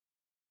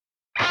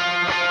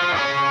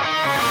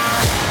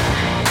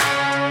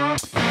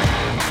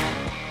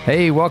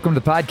Hey, welcome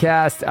to the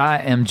podcast. I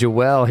am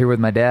Joel here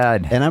with my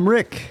dad. And I'm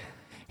Rick.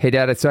 Hey,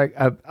 Dad. So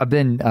I've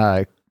been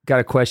got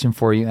a question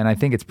for you, and I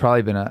think it's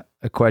probably been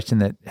a question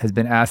that has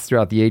been asked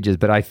throughout the ages,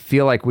 but I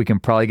feel like we can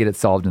probably get it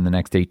solved in the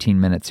next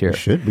 18 minutes here. You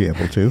should be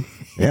able to.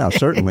 Yeah,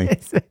 certainly.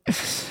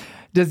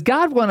 Does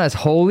God want us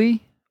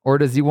holy, or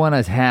does he want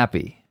us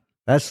happy?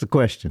 That's the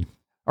question.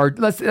 Or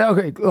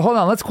hold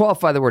on. Let's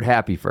qualify the word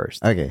happy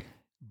first. Okay.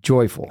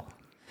 Joyful.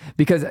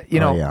 Because,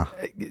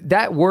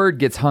 that word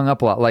gets hung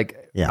up a lot.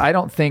 I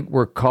don't think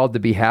we're called to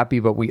be happy,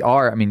 but we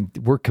are. I mean,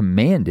 we're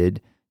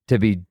commanded to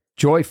be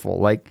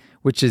joyful,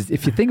 which is,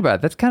 if you think about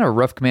it, that's kind of a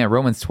rough command.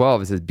 Romans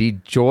 12, it says, be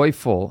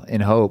joyful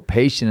in hope,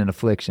 patient in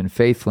affliction,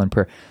 faithful in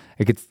prayer.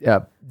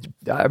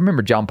 I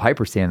remember John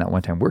Piper saying that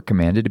one time, we're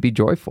commanded to be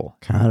joyful.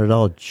 Count it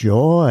all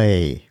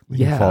joy when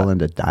you fall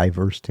into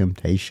diverse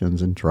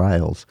temptations and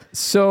trials.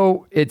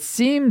 So it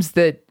seems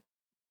that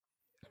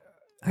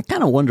I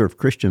kind of wonder if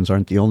Christians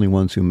aren't the only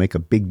ones who make a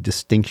big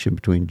distinction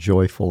between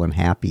joyful and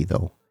happy,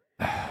 though.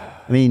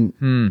 I mean,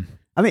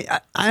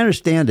 I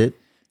understand it,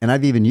 and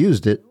I've even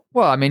used it.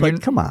 Well, I mean,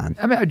 come on.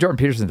 I mean, Jordan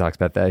Peterson talks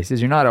about that. He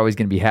says you're not always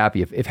going to be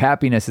happy. If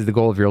happiness is the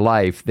goal of your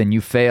life, then you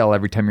fail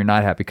every time you're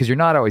not happy because you're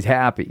not always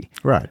happy.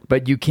 Right.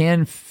 But you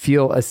can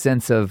feel a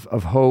sense of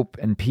hope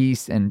and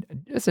peace and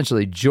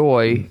essentially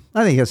joy.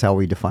 I think that's how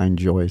we define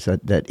joy, is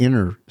that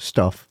inner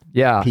stuff,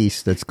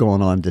 peace that's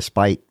going on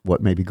despite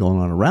what may be going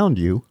on around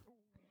you.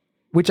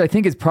 Which I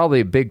think is probably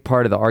a big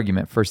part of the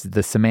argument versus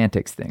the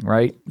semantics thing,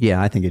 right?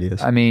 Yeah, I think it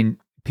is. I mean,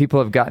 people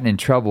have gotten in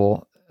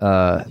trouble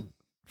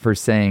for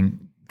saying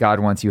God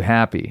wants you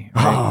happy.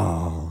 Right?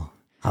 Oh,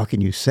 how can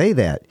you say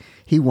that?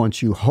 He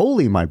wants you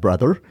holy, my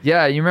brother.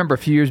 Yeah, you remember a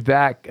few years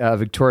back,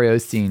 Victoria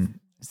Osteen,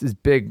 this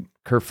big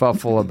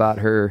kerfuffle about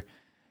her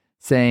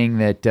saying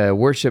that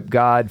worship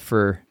God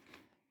for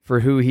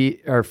who he,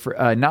 or for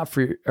not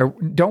for, or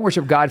don't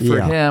worship God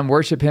for him,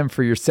 worship him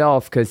for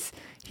yourself, because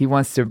he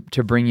wants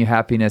to bring you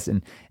happiness.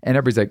 And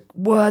everybody's like,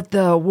 what?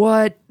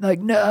 Like,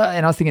 no.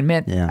 And I was thinking,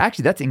 man,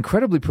 actually, that's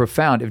incredibly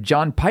profound. If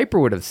John Piper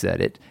would have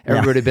said it,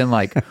 everybody would have been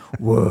like,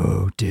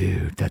 whoa,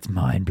 dude, that's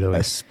mind-blowing.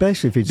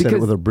 Especially if he'd said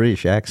it with a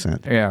British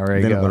accent. Yeah,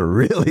 right. Then it would have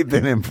really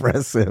been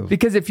impressive.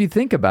 Because if you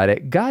think about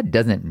it, God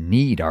doesn't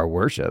need our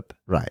worship.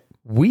 Right.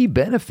 We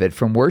benefit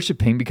from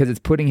worshiping because it's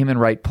putting him in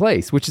right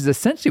place, which is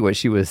essentially what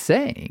she was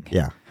saying.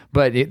 Yeah.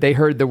 But they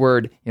heard the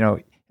word,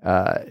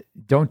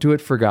 don't do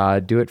it for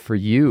God, do it for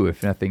you,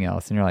 if nothing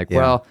else. And you're like,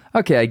 well,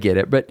 okay, I get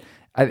it. But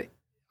I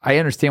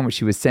understand what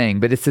she was saying,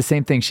 but it's the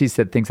same thing. She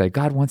said things like,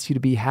 God wants you to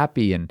be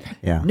happy. And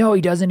no,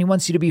 he doesn't. He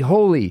wants you to be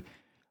holy.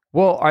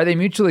 Well, are they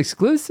mutually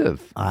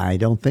exclusive? I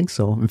don't think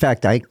so. In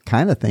fact, I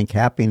kind of think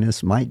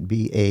happiness might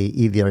be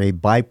either a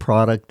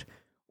byproduct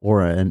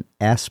or an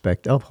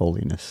aspect of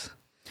holiness.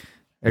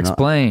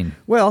 Explain.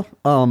 Well,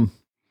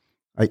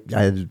 I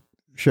had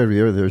shared with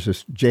you, there's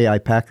this J.I.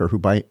 Packer who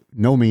by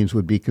no means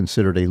would be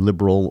considered a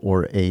liberal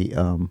or a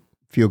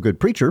feel-good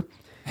preacher.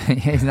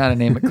 He's not a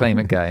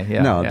name-it-claim-it guy.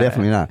 No,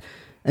 definitely not.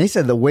 And he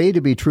said the way to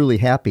be truly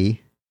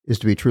happy is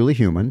to be truly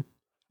human,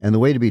 and the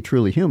way to be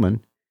truly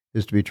human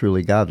is to be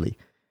truly godly.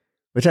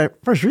 Which I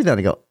first read that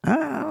and I go,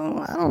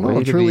 I don't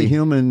know, truly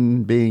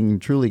human being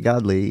truly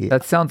godly.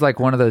 That sounds like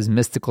one of those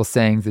mystical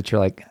sayings that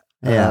you're like,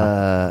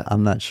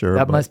 I'm not sure.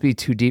 That must be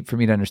too deep for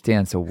me to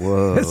understand. So,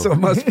 whoa. So it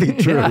must be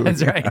true. Yeah,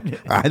 that's right.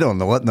 I don't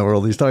know what in the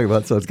world he's talking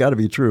about, so it's got to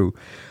be true.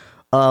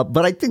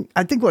 But I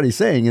think what he's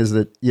saying is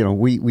that,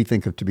 we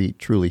think of to be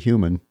truly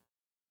human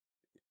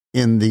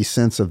in the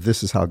sense of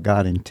this is how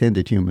God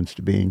intended humans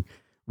to be,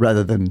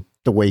 rather than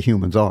the way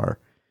humans are,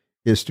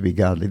 is to be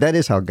godly. That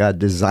is how God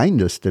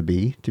designed us to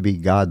be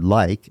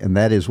God-like, and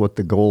that is what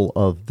the goal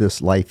of this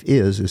life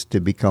is to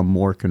become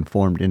more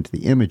conformed into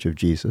the image of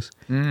Jesus.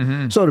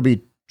 Mm-hmm. So to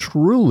be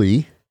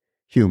truly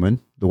human,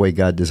 the way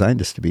God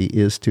designed us to be,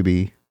 is to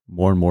be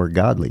more and more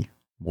godly,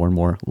 more and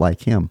more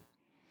like him.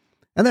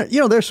 And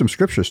there, there's some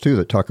scriptures too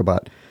that talk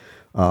about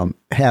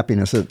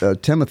happiness.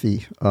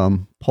 Timothy,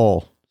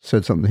 Paul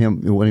said something to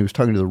him when he was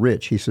talking to the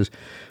rich. He says,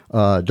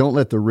 don't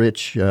let the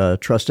rich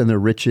trust in their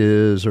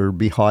riches or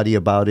be haughty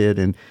about it,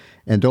 and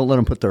don't let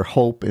them put their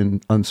hope in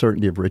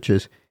uncertainty of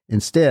riches.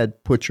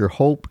 Instead, put your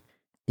hope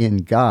in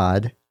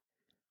God,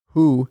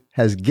 who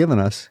has given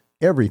us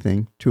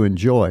everything to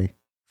enjoy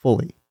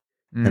fully.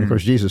 And of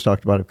course, Jesus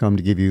talked about, I've come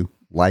to give you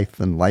life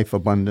and life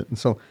abundant. And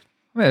so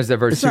there's that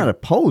verse, it's not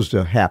opposed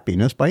to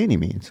happiness by any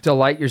means.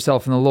 Delight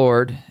yourself in the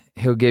Lord.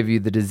 He'll give you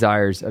the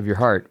desires of your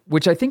heart,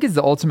 which I think is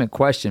the ultimate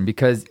question,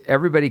 because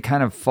everybody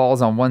kind of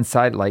falls on one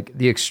side. Like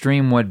the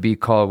extreme would be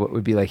called what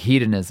would be like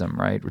hedonism,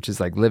 right? Which is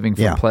like living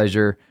for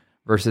pleasure,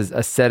 versus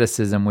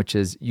asceticism, which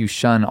is you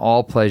shun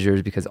all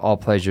pleasures because all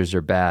pleasures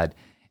are bad.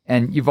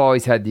 And you've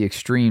always had the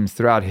extremes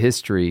throughout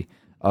history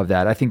of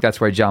that. I think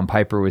that's why John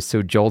Piper was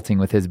so jolting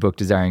with his book,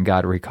 Desiring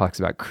God, where he talks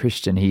about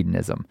Christian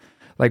hedonism.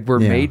 Like we're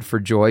made for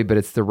joy, but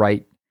it's the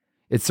right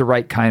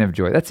kind of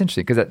joy. That's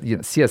interesting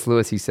because C.S.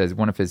 Lewis, he says,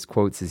 one of his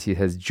quotes is, he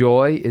says,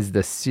 joy is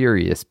the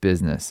serious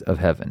business of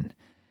heaven.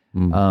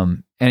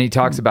 And he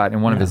talks about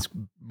in one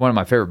of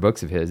my favorite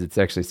books of his, it's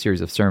actually a series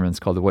of sermons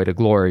called The Way to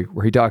Glory,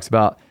 where he talks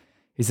about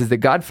He says that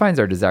God finds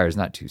our desires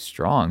not too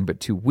strong,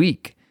 but too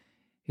weak.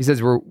 He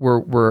says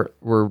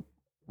we're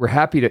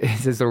happy to. He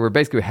says that we're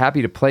basically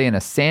happy to play in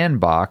a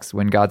sandbox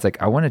when God's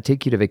like, I want to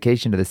take you to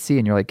vacation to the sea,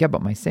 and you're like, yeah,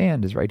 but my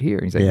sand is right here.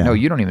 And he's like, no,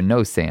 you don't even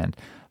know sand.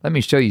 Let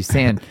me show you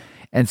sand.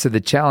 And so the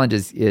challenge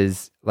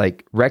is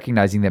like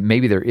recognizing that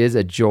maybe there is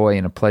a joy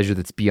and a pleasure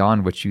that's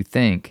beyond what you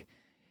think,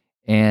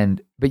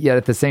 but yet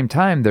at the same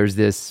time, there's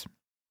this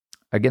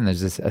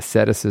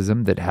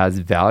asceticism that has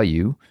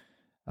value.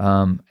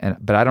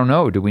 But I don't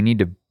know. Do we need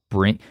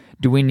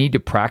to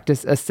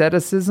practice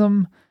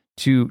asceticism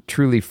to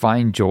truly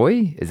find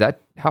joy? Is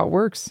that how it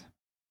works?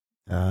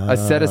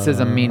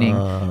 Asceticism meaning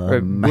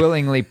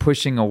willingly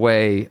pushing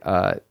away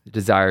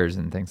desires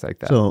and things like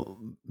that. So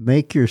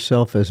make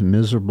yourself as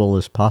miserable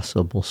as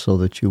possible so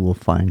that you will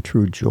find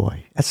true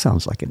joy. That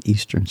sounds like an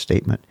Eastern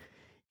statement.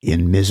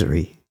 In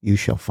misery, you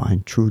shall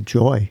find true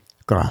joy,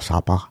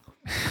 grasshopper.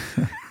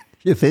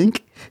 You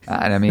think?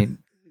 I mean,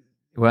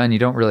 well, and you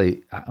don't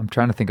really, I'm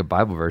trying to think of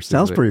Bible verses.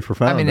 Sounds pretty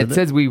profound. I mean, it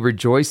says we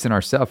rejoice in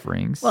our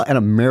sufferings. Well, and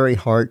a merry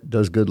heart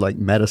does good like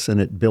medicine.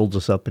 It builds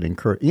us up and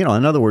encourages.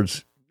 In other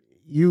words,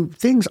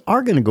 things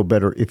are going to go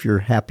better if you're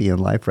happy in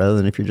life rather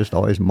than if you're just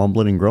always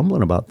mumbling and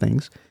grumbling about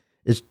things.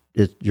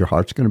 Your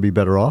heart's going to be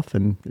better off,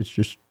 and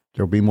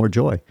there'll be more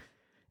joy.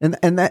 And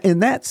that in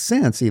that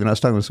sense, even I was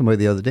talking with somebody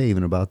the other day,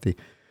 even about the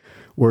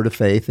word of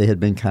faith. They had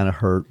been kind of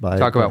hurt by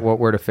talk about what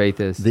word of faith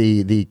is.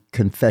 The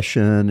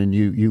confession, and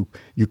you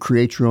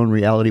create your own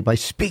reality by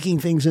speaking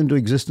things into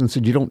existence,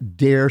 and you don't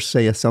dare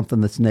say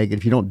something that's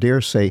negative. You don't dare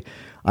say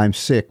I'm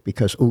sick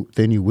because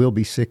then you will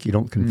be sick. You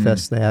don't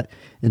confess that.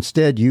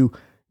 Instead, you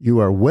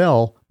are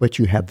well, but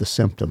you have the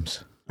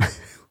symptoms,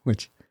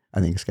 which I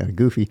think is kind of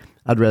goofy.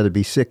 I'd rather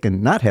be sick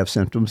and not have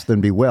symptoms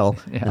than be well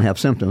and have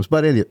symptoms.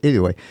 But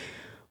anyway,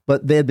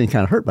 but they had been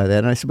kind of hurt by that.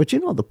 And I said, but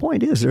the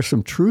point is there's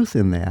some truth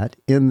in that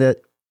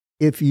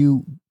if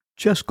you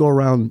just go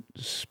around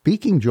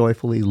speaking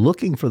joyfully,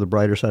 looking for the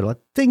brighter side of life,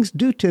 things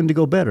do tend to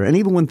go better. And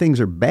even when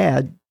things are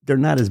bad, they're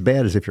not as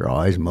bad as if you're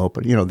always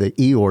moping. The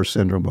Eeyore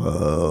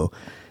syndrome,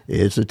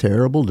 it's a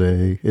terrible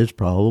day. It's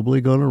probably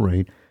going to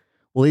rain.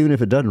 Well, even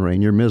if it doesn't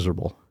rain, you're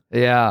miserable.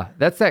 Yeah,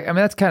 that's kind of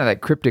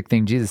that cryptic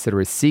thing Jesus said,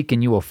 where seek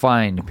and you will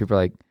find. And people are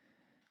like,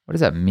 what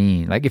does that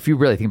mean? Like, if you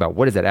really think about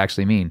what does that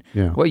actually mean?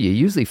 Yeah. Well, you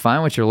usually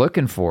find what you're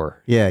looking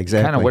for. Yeah,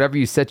 exactly. Kind of whatever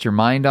you set your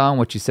mind on,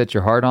 what you set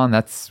your heart on,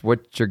 that's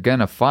what you're going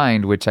to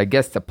find, which I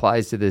guess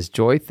applies to this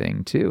joy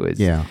thing too.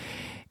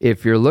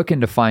 If you're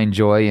looking to find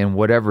joy in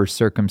whatever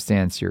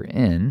circumstance you're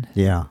in,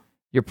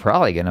 you're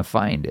probably going to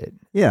find it.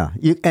 Yeah.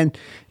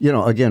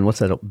 Again, what's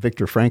that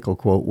Viktor Frankl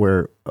quote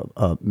where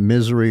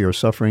misery or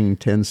suffering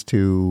tends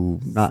to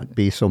not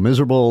be so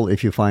miserable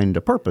if you find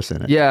a purpose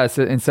in it. Yeah.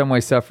 So in some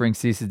way, suffering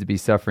ceases to be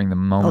suffering the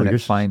moment it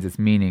finds its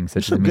meaning.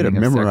 Such you're so good at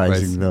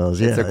memorizing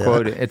those. It's a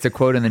quote. It's a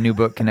quote in the new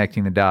book,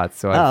 Connecting the Dots.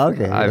 So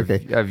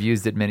I've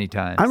used it many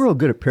times. I'm real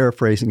good at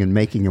paraphrasing and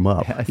making them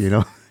up,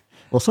 Yes.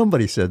 Well,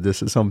 somebody said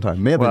this at some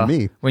time. May have been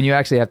me. When you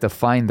actually have to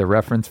find the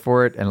reference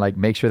for it and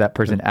make sure that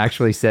person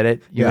actually said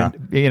it,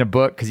 in a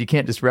book, because you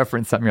can't just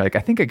reference something. You're like, I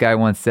think a guy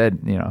once said,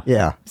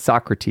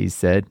 Socrates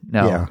said.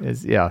 No,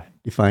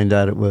 You find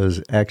out it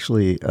was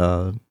actually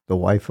the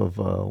wife of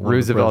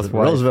Roosevelt's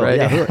wife. Roosevelt,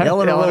 right?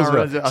 Eleanor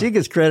Roosevelt. She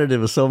gets credited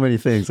with so many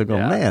things. I go,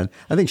 man,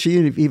 I think she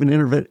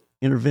even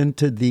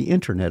invented the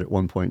internet at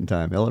one point in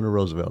time. Eleanor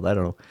Roosevelt. I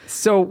don't know.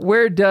 So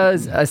where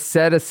does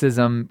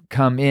asceticism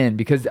come in?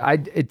 Because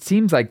it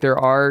seems like there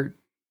are,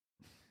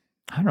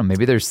 I don't know,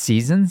 maybe there's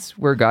seasons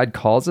where God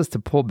calls us to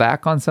pull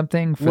back on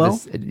something for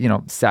this,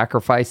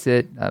 sacrifice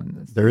it.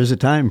 There is a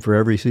time for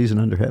every season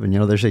under heaven.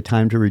 There's a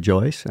time to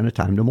rejoice and a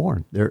time to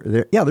mourn.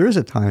 There is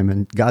a time,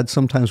 and God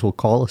sometimes will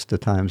call us to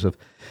times of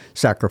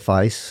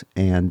sacrifice,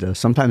 and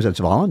sometimes it's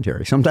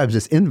voluntary. Sometimes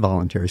it's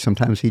involuntary.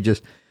 Sometimes He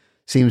just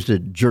seems to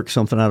jerk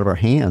something out of our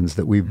hands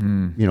that we've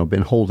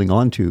been holding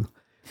on to,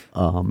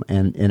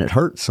 and it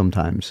hurts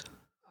sometimes.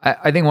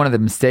 I think one of the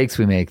mistakes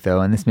we make, though,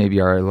 and this may be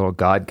our little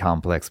God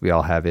complex we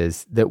all have,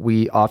 is that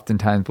we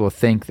oftentimes will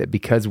think that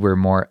because we're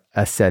more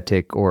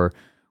ascetic or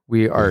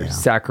we are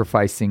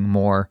sacrificing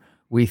more,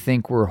 we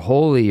think we're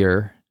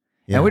holier.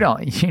 Yeah. And we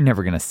don't. You're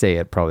never going to say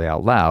it probably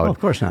out loud. Oh, of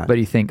course not. But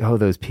you think,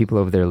 those people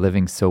over there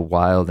living so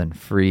wild and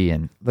free,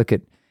 and look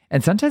at.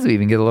 And sometimes we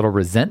even get a little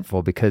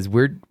resentful because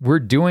we're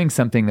doing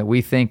something that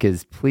we think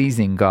is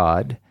pleasing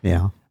God.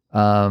 Yeah.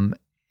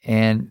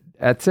 And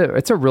it's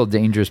a real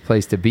dangerous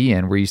place to be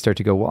in, where you start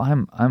to go,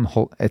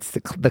 well, it's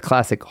the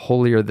classic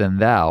holier than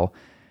thou.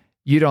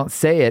 You don't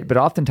say it, but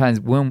oftentimes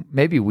when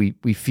maybe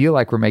we feel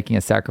like we're making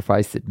a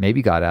sacrifice that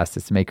maybe God asked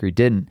us to make or He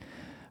didn't.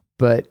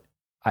 But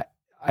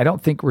I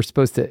don't think we're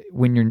supposed to,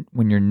 when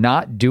you're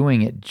not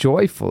doing it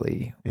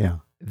joyfully. Yeah.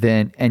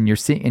 Then and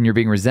you're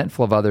being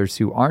resentful of others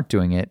who aren't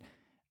doing it.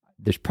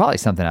 There's probably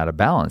something out of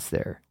balance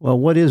there. Well,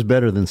 what is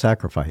better than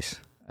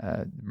sacrifice?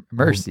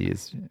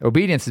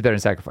 Obedience is better than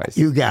sacrifice.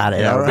 You got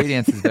it. Yeah, all right.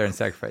 Obedience is better than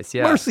sacrifice.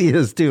 Yeah, mercy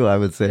is too, I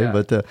would say. Yeah.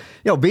 But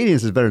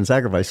obedience is better than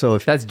sacrifice. So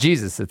if that's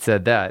Jesus that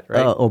said that,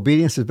 right?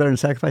 Obedience is better than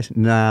sacrifice.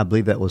 Nah, I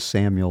believe that was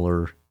Samuel,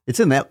 or it's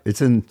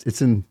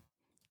in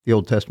the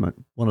Old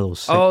Testament, one of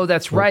those. Oh,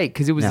 that's right,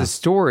 because it was a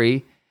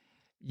story.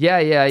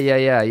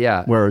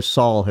 Yeah. Where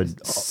Saul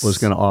was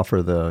going to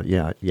offer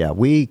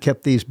we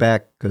kept these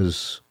back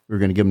because we were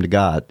going to give them to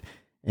God.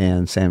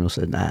 And Samuel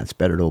said, nah, it's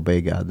better to obey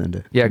God than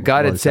to... Yeah,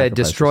 God had said,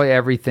 destroy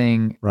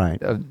everything,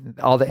 right?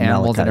 All the animals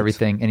Amalekites. And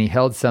everything, and he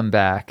held some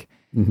back.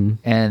 And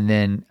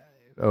then...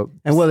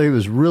 and whether he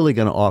was really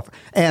going to offer...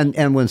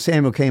 And when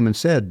Samuel came and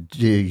said,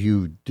 did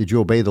you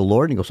obey the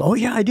Lord? And he goes, oh,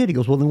 yeah, I did. He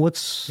goes, well, then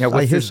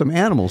I hear some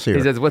animals here.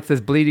 He says, what's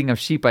this bleating of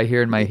sheep I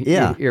hear in my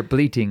ear?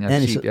 Bleating of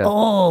and sheep. He said,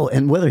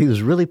 and whether he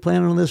was really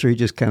planning on this or he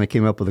just kind of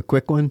came up with a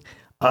quick one,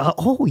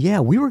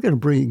 we were going to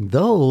bring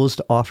those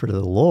to offer to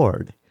the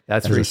Lord.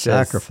 That's what he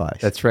says.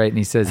 Sacrifice. That's right. And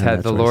he says,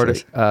 had the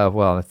Lord,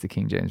 that's the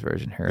King James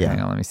Version here. Yeah.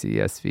 Hang on, let me see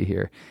ESV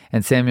here.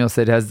 And Samuel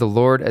said, has the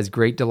Lord as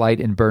great delight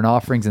in burnt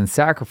offerings and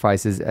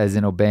sacrifices as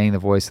in obeying the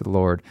voice of the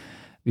Lord?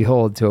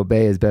 Behold, to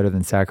obey is better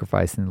than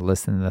sacrifice and to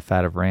listen to the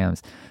fat of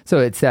rams. So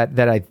it's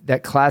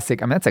that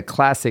classic, that's a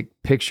classic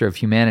picture of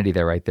humanity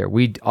there right there.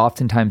 We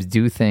oftentimes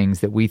do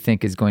things that we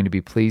think is going to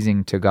be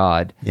pleasing to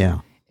God. Yeah.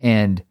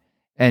 And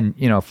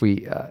if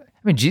we...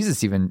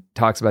 Jesus even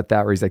talks about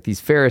that where he's like, these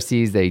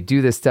Pharisees, they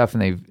do this stuff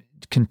and they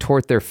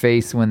contort their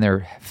face when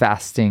they're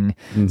fasting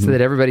so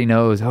that everybody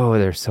knows,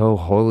 they're so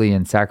holy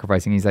and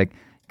sacrificing. He's like,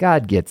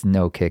 God gets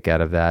no kick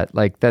out of that.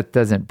 Like, that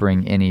doesn't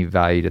bring any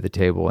value to the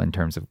table in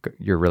terms of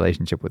your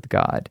relationship with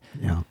God.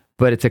 Yeah.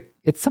 But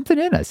it's something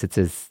in us. It's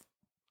this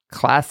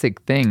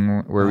classic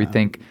thing where we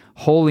think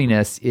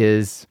holiness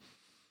is...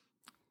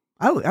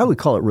 I would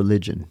call it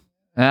religion.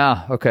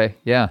 Ah, okay,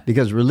 yeah.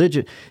 Because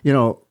religion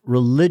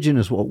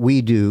is what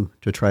we do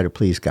to try to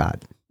please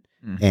God.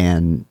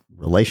 And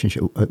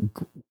relationship,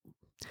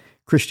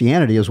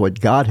 Christianity is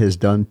what God has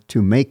done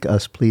to make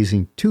us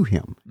pleasing to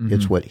Him.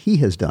 It's what He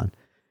has done.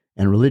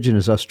 And religion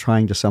is us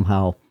trying to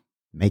somehow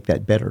make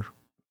that better,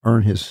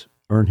 earn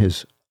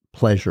His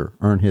pleasure,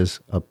 earn His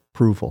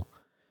approval.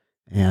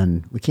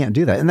 And we can't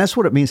do that. And that's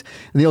what it means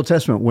in the Old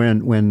Testament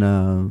when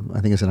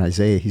I think it's in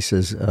Isaiah, he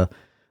says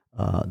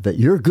that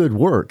your good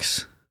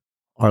works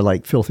are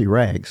like filthy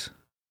rags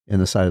in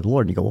the sight of the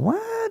Lord. And you go,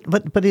 what?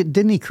 But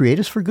didn't He create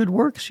us for good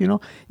works,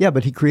 Yeah,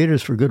 but He created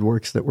us for good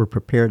works that were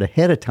prepared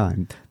ahead of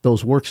time,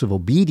 those works of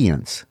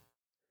obedience.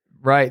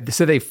 Right.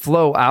 So they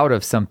flow out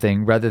of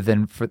something rather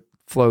than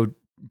flow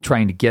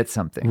trying to get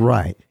something.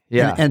 Right.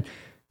 Yeah. And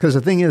because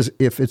the thing is,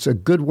 if it's a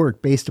good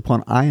work based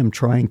upon I am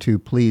trying to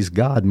please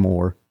God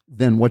more,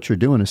 then what you're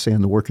doing is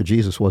saying the work of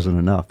Jesus wasn't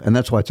enough. And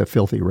that's why it's a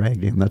filthy rag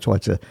to Him. That's why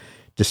it's a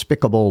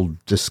despicable,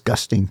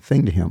 disgusting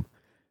thing to Him.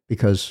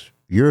 Because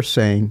you're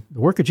saying the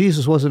work of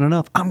Jesus wasn't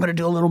enough. I'm going to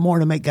do a little more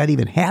to make God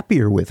even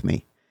happier with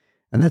me.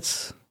 And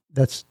that's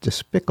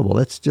despicable.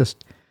 That's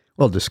just,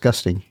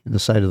 disgusting in the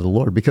sight of the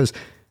Lord. Because,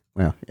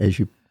 as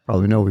you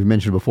probably know, we've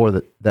mentioned before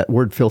that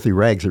word filthy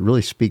rags, it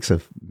really speaks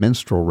of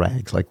menstrual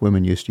rags like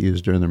women used to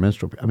use during their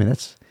menstrual.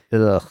 That's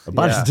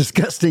about as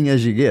disgusting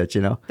as you get,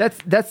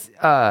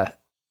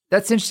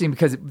 That's interesting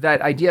because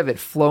that idea of it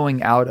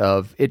flowing out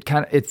of,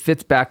 it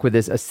fits back with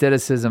this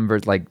asceticism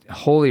versus like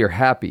holy or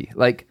happy.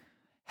 Like,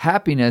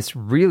 happiness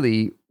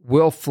really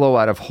will flow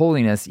out of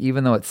holiness,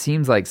 even though it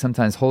seems like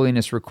sometimes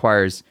holiness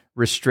requires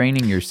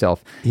restraining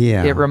yourself.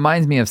 Yeah. It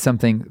reminds me of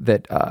something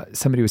that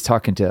somebody was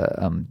talking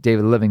to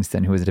David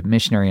Livingston, who was a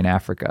missionary in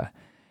Africa.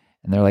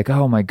 And they're like,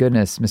 oh my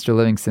goodness, Mr.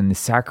 Livingston, the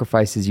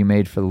sacrifices you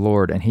made for the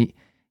Lord. And he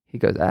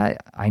goes,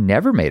 I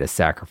never made a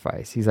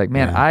sacrifice. He's like,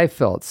 man, I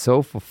felt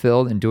so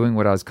fulfilled in doing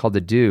what I was called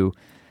to do.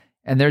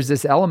 And there's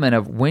this element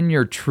of when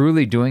you're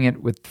truly doing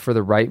it for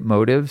the right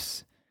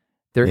motives,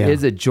 there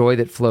is a joy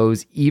that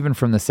flows even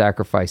from the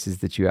sacrifices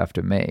that you have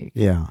to make.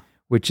 Yeah.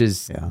 Which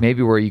is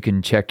maybe where you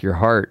can check your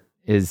heart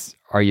is,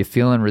 are you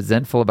feeling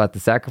resentful about the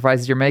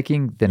sacrifices you're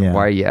making? Then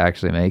why are you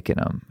actually making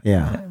them?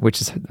 Yeah.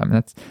 Which is,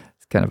 that's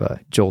kind of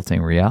a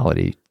jolting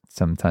reality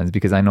sometimes,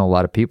 because I know a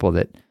lot of people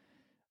that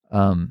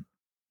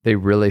they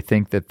really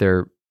think that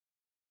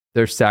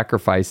their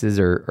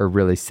sacrifices are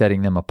really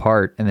setting them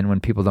apart. And then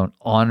when people don't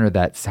honor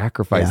that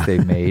sacrifice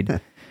they've made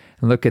and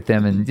look at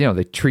them and,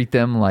 they treat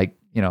them like,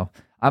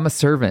 I'm a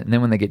servant. And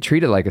then when they get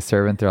treated like a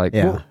servant, they're like,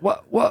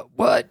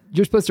 what?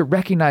 You're supposed to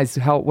recognize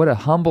what a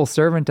humble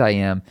servant I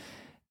am.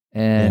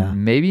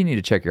 And maybe you need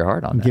to check your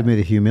heart on that. Give me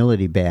the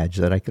humility badge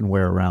that I can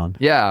wear around.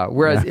 Yeah.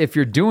 Whereas if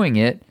you're doing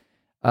it,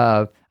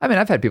 I've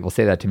had people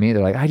say that to me.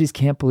 They're like, I just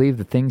can't believe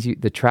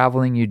the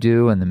traveling you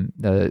do and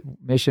the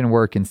mission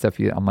work and stuff.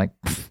 I'm like,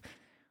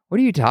 what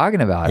are you talking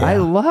about? Yeah. I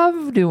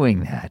love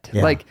doing that.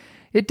 Yeah. Like,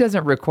 it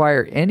doesn't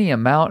require any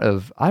amount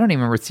of, I don't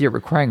even see it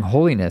requiring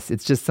holiness.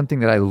 It's just something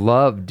that I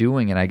love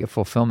doing and I get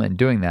fulfillment in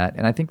doing that.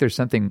 And I think there's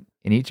something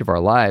in each of our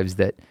lives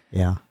that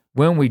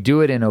when we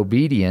do it in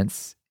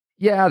obedience,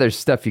 there's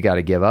stuff you got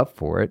to give up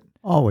for it.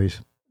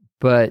 Always.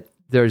 But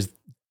there's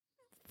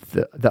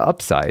the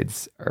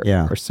upsides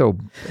are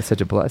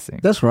such a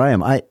blessing. That's where I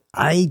am.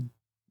 I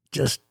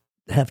just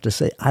have to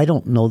say, I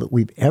don't know that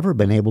we've ever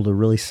been able to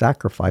really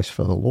sacrifice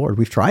for the Lord.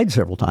 We've tried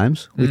several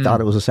times. We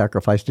thought it was a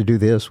sacrifice to do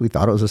this. We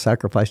thought it was a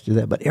sacrifice to do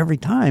that. But every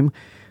time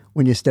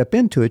when you step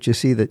into it, you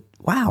see that,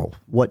 wow,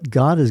 what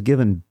God has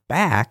given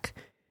back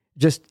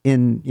just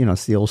in,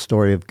 it's the old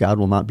story of God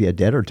will not be a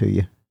debtor to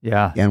you.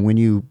 Yeah. And when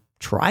you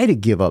try to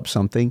give up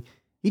something,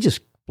 he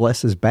just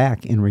blesses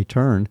back in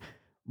return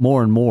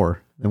more and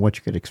more than what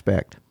you could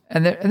expect.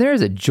 And there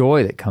is a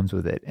joy that comes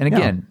with it. And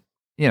again,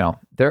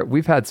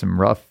 we've had some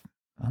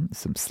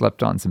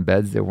slept on some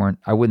beds that weren't,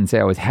 I wouldn't say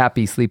I was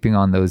happy sleeping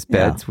on those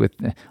beds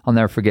I'll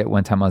never forget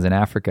one time I was in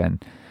Africa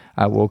and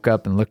I woke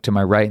up and looked to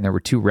my right and there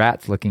were 2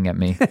 rats looking at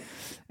me.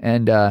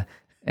 And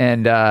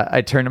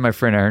I turned to my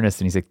friend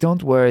Ernest and he's like,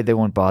 don't worry, they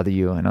won't bother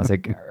you. And I was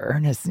like,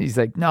 Ernest, and he's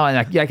like, no, and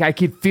I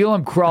could feel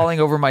him crawling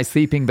over my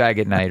sleeping bag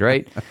at night,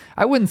 right?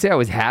 I wouldn't say I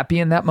was happy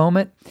in that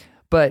moment,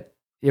 but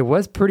it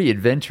was pretty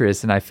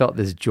adventurous and I felt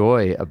this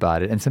joy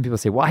about it. And some people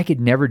say, well, I could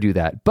never do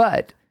that.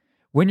 But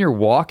when you're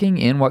walking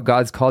in what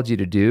God's called you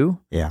to do,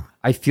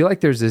 I feel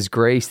like there's this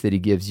grace that he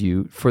gives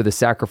you for the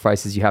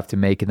sacrifices you have to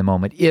make in the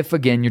moment. If,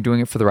 again, you're doing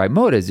it for the right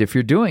motives, if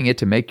you're doing it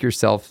to make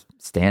yourself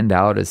stand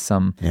out as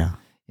some,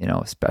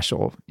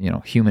 special,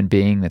 human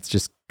being that's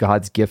just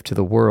God's gift to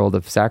the world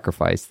of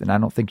sacrifice, then I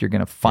don't think you're going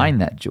to find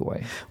that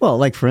joy. Well,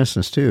 like for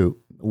instance, too,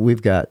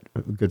 we've got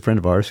a good friend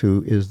of ours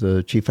who is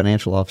the chief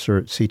financial officer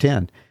at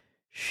C10.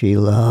 She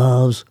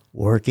loves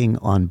working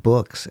on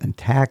books and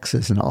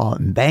taxes and all,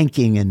 and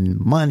banking and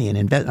money and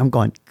invest. I'm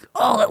going,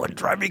 oh, that would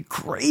drive me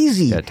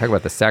crazy. Yeah, talk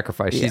about the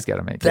sacrifice she's got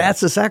to make.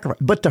 That's a sacrifice.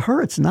 But to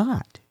her, it's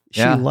not.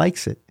 She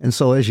likes it. And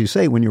so, as you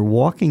say, when you're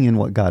walking in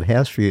what God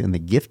has for you and the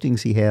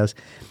giftings he has,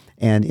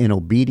 and in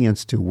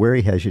obedience to where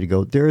he has you to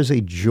go, there is a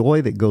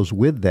joy that goes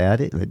with that.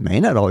 It may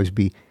not always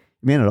be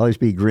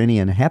grinny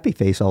and a happy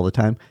face all the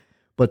time,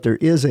 but there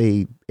is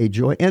a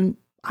joy. And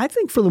I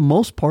think for the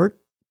most part,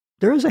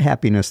 there is a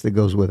happiness that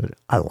goes with it.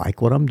 I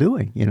like what I'm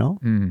doing,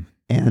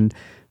 And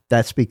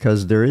that's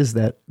because there is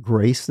that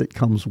grace that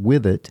comes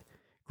with it.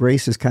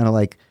 Grace is kind of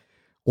like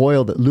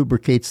oil that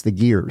lubricates the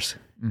gears.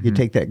 Mm-hmm. You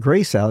take that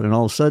grace out and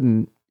all of a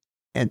sudden,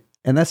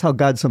 and that's how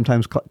God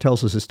sometimes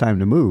tells us it's time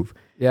to move.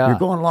 Yeah. You're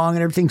going along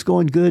and everything's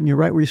going good and you're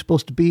right where you're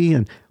supposed to be,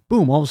 and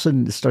boom, all of a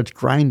sudden it starts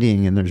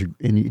grinding and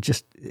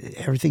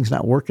everything's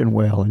not working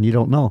well and you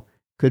don't know.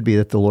 Could be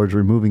that the Lord's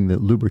removing the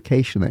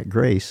lubrication, that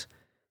grace,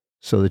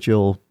 so that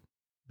you'll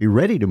be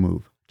ready to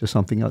move to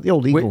something else. The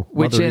old eagle,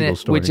 which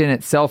in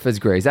itself is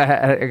grace.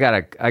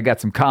 I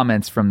got some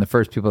comments from the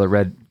first people that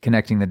read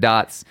Connecting the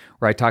Dots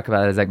where I talk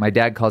about it as like my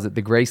dad calls it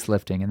the grace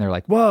lifting, and they're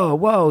like,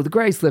 whoa, the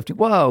grace lifting,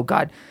 whoa,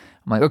 God.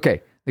 I'm like,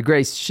 okay, the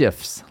grace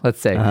shifts, let's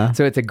say. Uh-huh.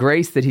 So it's a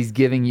grace that he's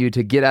giving you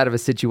to get out of a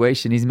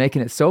situation. He's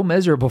making it so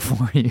miserable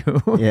for you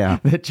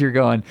that you're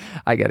going,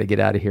 I got to get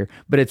out of here.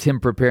 But it's him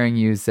preparing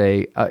you,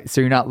 say,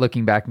 so you're not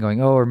looking back and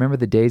going, oh, remember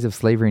the days of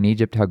slavery in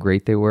Egypt, how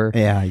great they were?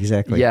 Yeah,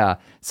 exactly. Yeah.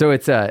 So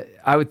it's I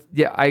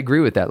agree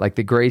with that. Like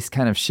the grace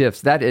kind of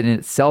shifts. That in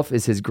itself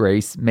is his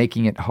grace,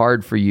 making it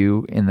hard for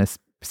you in this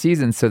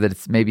season so that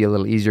it's maybe a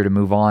little easier to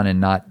move on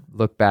and not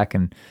look back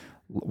and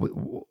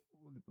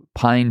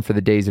pine for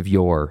the days of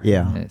yore.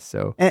 Yeah.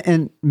 So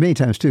and many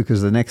times too,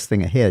 because the next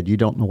thing ahead, you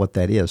don't know what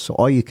that is. So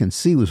all you can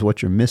see was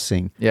what you're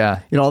missing. Yeah.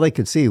 All they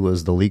could see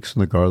was the leeks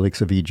and the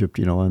garlics of Egypt,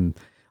 and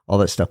all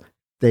that stuff.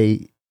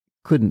 They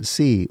couldn't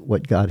see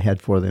what God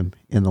had for them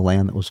in the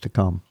land that was to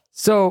come.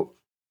 So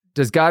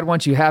does God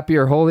want you happy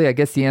or holy? I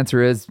guess the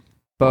answer is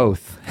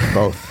both.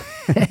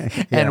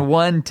 Both. And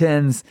one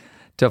tends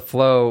to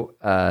flow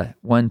out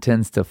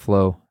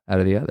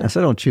of the other. So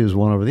don't choose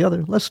one over the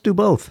other. Let's do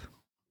both.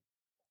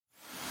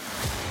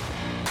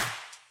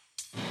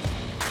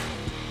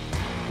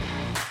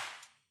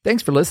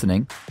 Thanks for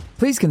listening.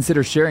 Please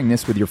consider sharing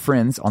this with your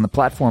friends on the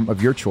platform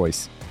of your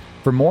choice.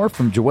 For more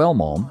from Joel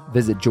Malm,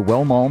 visit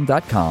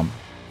joelmalm.com.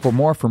 For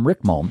more from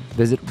Rick Malm,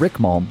 visit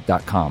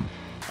rickmalm.com.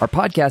 Our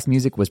podcast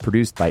music was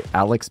produced by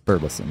Alex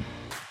Burleson.